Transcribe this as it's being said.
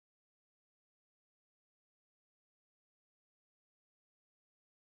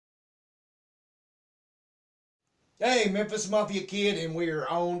Hey, Memphis Mafia Kid, and we are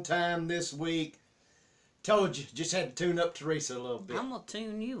on time this week. Told you, just had to tune up Teresa a little bit. I'm gonna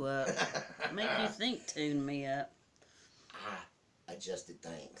tune you up. Make you think tune me up. I adjusted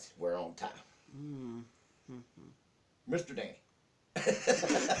things. We're on time. Mr. Danny.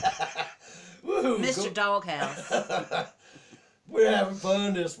 Woo, Mr. Doghouse. We're having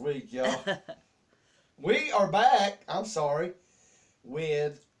fun this week, y'all. We are back, I'm sorry,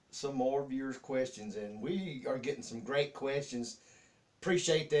 with some more viewers' questions, and we are getting some great questions.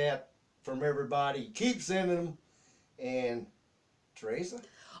 Appreciate that from everybody. Keep sending them. And Teresa?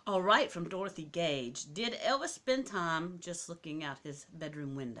 All right, from Dorothy Gage. Did Elvis spend time just looking out his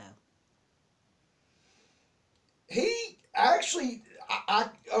bedroom window? He actually, I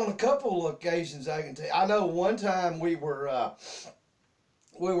on a couple of occasions, I can tell you. I know one time we were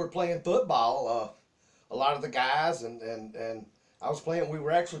playing football. A lot of the guys and I was playing. We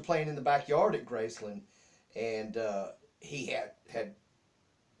were actually playing in the backyard at Graceland, and he had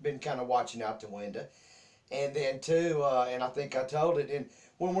been kind of watching out the window, and then too, and I think I told it. And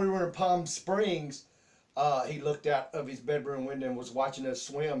when we were in Palm Springs, he looked out of his bedroom window and was watching us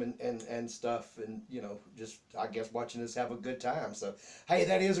swim and stuff, and just I guess watching us have a good time. So hey,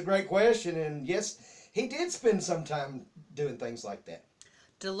 that is a great question, and yes, he did spend some time doing things like that.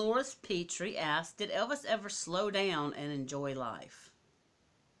 Dolores Petrie asked, did Elvis ever slow down and enjoy life?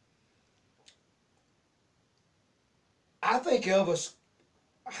 I think Elvis,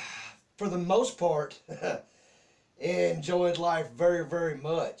 for the most part, enjoyed life very, very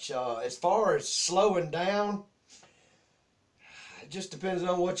much. As far as slowing down, it just depends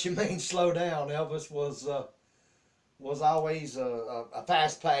on what you mean slow down. Elvis was always a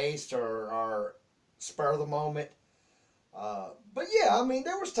fast-paced or spur of the moment. But yeah, I mean,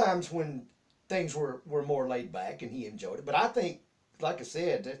 there was times when things were more laid back and he enjoyed it. But I think, like I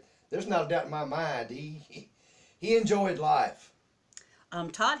said, there's not a doubt in my mind he enjoyed life.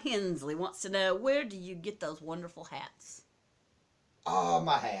 Todd Hensley wants to know, where do you get those wonderful hats? Ah,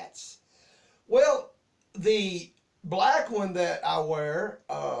 my hats. Well, the black one that I wear,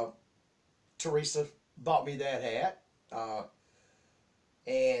 Teresa bought me that hat.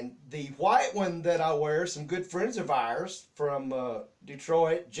 And the white one that I wear, some good friends of ours from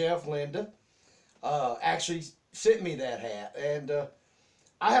Detroit, Jeff, Linda, actually sent me that hat. And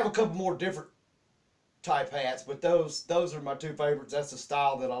I have a couple more different type hats, but those are my two favorites. That's the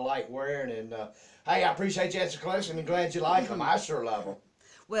style that I like wearing. And hey, I appreciate you answering the question and glad you like them. I sure love them.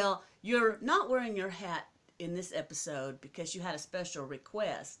 Well, you're not wearing your hat in this episode because you had a special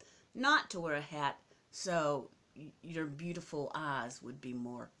request not to wear a hat, so your beautiful eyes would be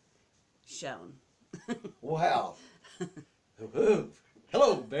more shown. Wow.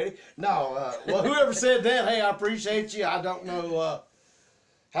 Hello, Betty. No, well, whoever said that, hey, I appreciate you. I don't know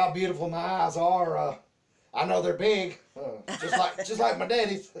how beautiful my eyes are. I know they're big, just like my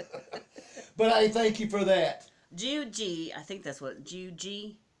daddy's. But hey, thank you for that. G, I think that's what,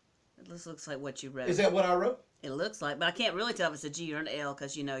 G. It looks like what you wrote. Is that what I wrote? It looks like, but I can't really tell if it's a G or an L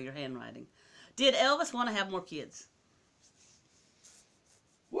because you know your handwriting. Did Elvis want to have more kids?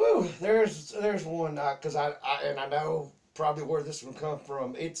 Woo, there's one, because I know probably where this one come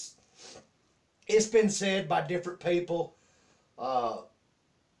from. It's been said by different people,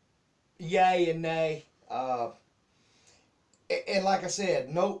 yay and nay. And like I said,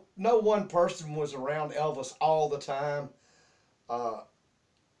 no one person was around Elvis all the time.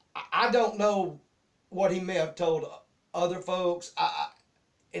 I don't know what he may have told other folks.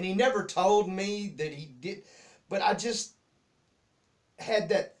 And he never told me that he did, but I just had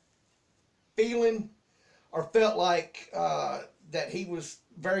that feeling or felt like that he was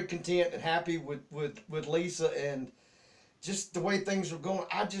very content and happy with Lisa and just the way things were going.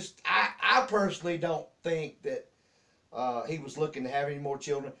 I personally don't think that he was looking to have any more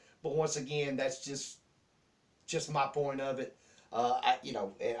children. But once again, that's just my point of it. I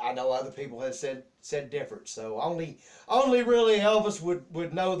know other people have said different. So only really Elvis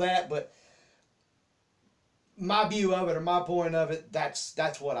would know that. But my view of it or my point of it,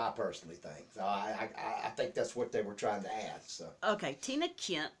 that's what I personally think. So I think that's what they were trying to ask. So okay, Tina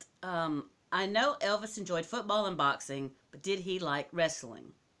Kent. I know Elvis enjoyed football and boxing, but did he like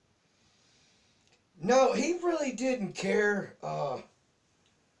wrestling? No, he really didn't care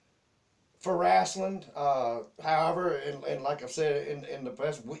for wrestling. However, and like I said in the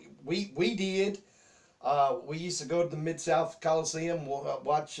past, we did. We used to go to the Mid-South Coliseum,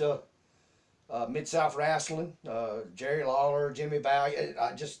 watch Mid-South Wrestling, Jerry Lawler, Jimmy Bow.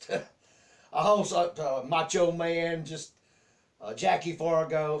 Just a whole Macho Man, just Jackie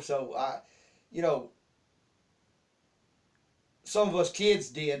Fargo. So some of us kids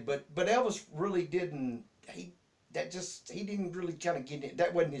did, but Elvis really didn't. he didn't really kind of get it.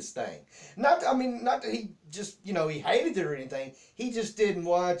 That wasn't his thing. Not that he just, he hated it or anything. He just didn't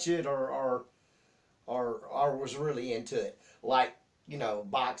watch it or was really into it. Like,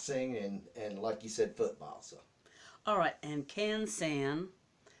 boxing and like you said, football. So. All right, and Ken San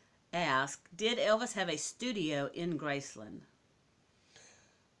asked, did Elvis have a studio in Graceland?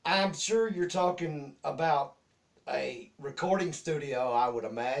 I'm sure you're talking about a recording studio, I would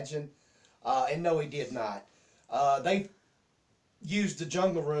imagine. And no, he did not. They used the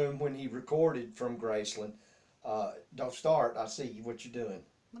jungle room when he recorded from Graceland. Don't start. I see what you're doing.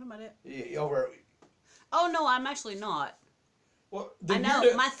 What am I doing? Over. Oh, no, I'm actually not. Well, I know.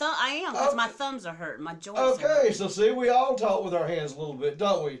 I am, because my thumbs are hurting. My joints are hurting. Okay, so see, we all talk with our hands a little bit,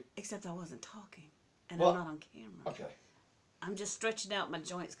 don't we? Except I wasn't talking, and I'm not on camera. Okay. I'm just stretching out my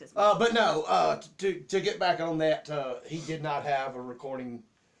joints. But no, to get back on that, he did not have a recording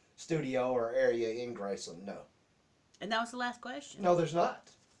studio or area in Graceland, no. And that was the last question? No, there's not.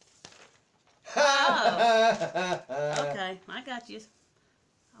 Oh. Okay, I got you.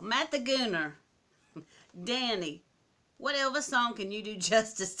 Matt the Gooner. Danny, what Elvis song can you do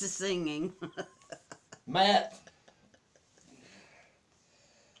justice to singing? Matt.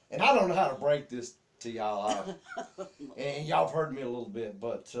 And I don't know how to break this to y'all. And y'all have heard me a little bit,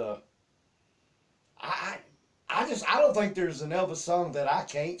 but I don't think there's an Elvis song that I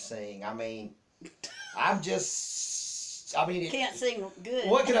can't sing. I mean, Can't sing good.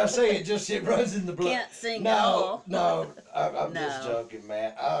 What can I say? It runs in the blood. Can't sing at all. No, I'm just joking,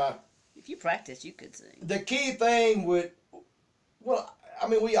 Matt. If you practice, you could sing. The key thing we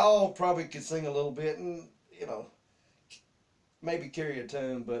all probably could sing a little bit and, maybe carry a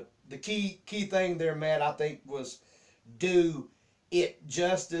tune, but the key thing there, Matt, I think was do it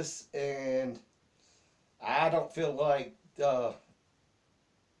justice, and I don't feel like that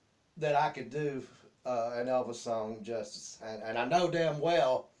I could do an Elvis song justice, and I know damn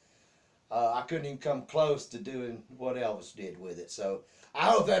well I couldn't even come close to doing what Elvis did with it. So I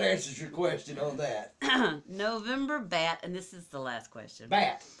hope that answers your question on that. November Bat, and this is the last question.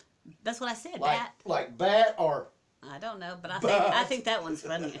 Bat. That's what I said. Bat. Bat. Like bat or. I don't know, but I think that one's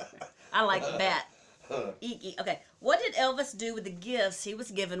funnier. I like Bat. Eek. Okay, what did Elvis do with the gifts he was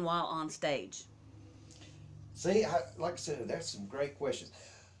given while on stage? See, like I said, that's some great questions.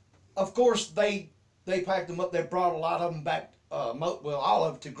 Of course, they packed them up. They brought a lot of them back. All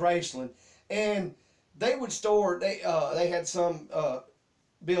of them to Graceland, and they would store. They had some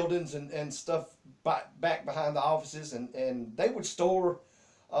buildings and stuff back behind the offices, and they would store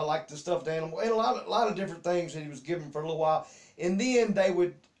like the stuffed animal and a lot of different things that he was given for a little while, and then they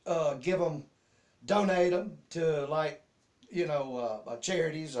would donate them to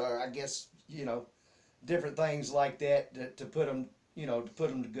charities, or I guess different things like that to put them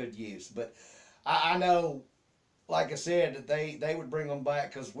to good use. But I know, like I said, that they would bring them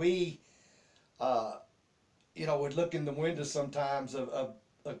back because we would look in the windows sometimes of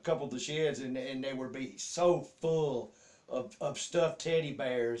a couple of the sheds, and they would be so full of stuffed teddy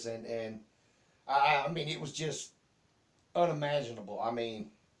bears, and I mean, it was just unimaginable. I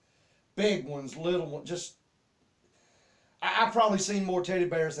mean, big ones, little ones, just I probably seen more teddy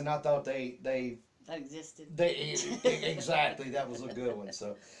bears than I thought they that existed. Exactly, that was a good one.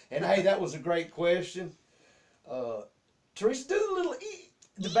 So, and hey, that was a great question. Teresa, do the little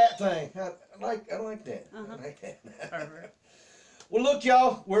the bat thing. I like that. Uh-huh. I like that. Perfect. Well, look,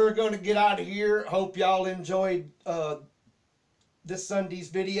 y'all, we're going to get out of here. Hope y'all enjoyed this Sunday's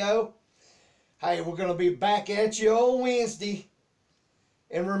video. Hey, we're going to be back at you on Wednesday.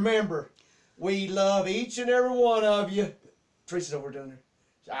 And remember, we love each and every one of you. Teresa's over down there.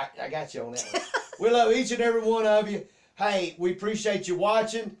 I got you on that one. We love each and every one of you. Hey, we appreciate you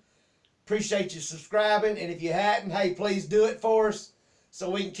watching. Appreciate you subscribing. And if you hadn't, hey, please do it for us so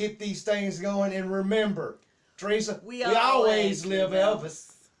we can keep these things going. And remember, Teresa, we always live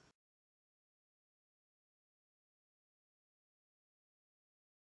Elvis.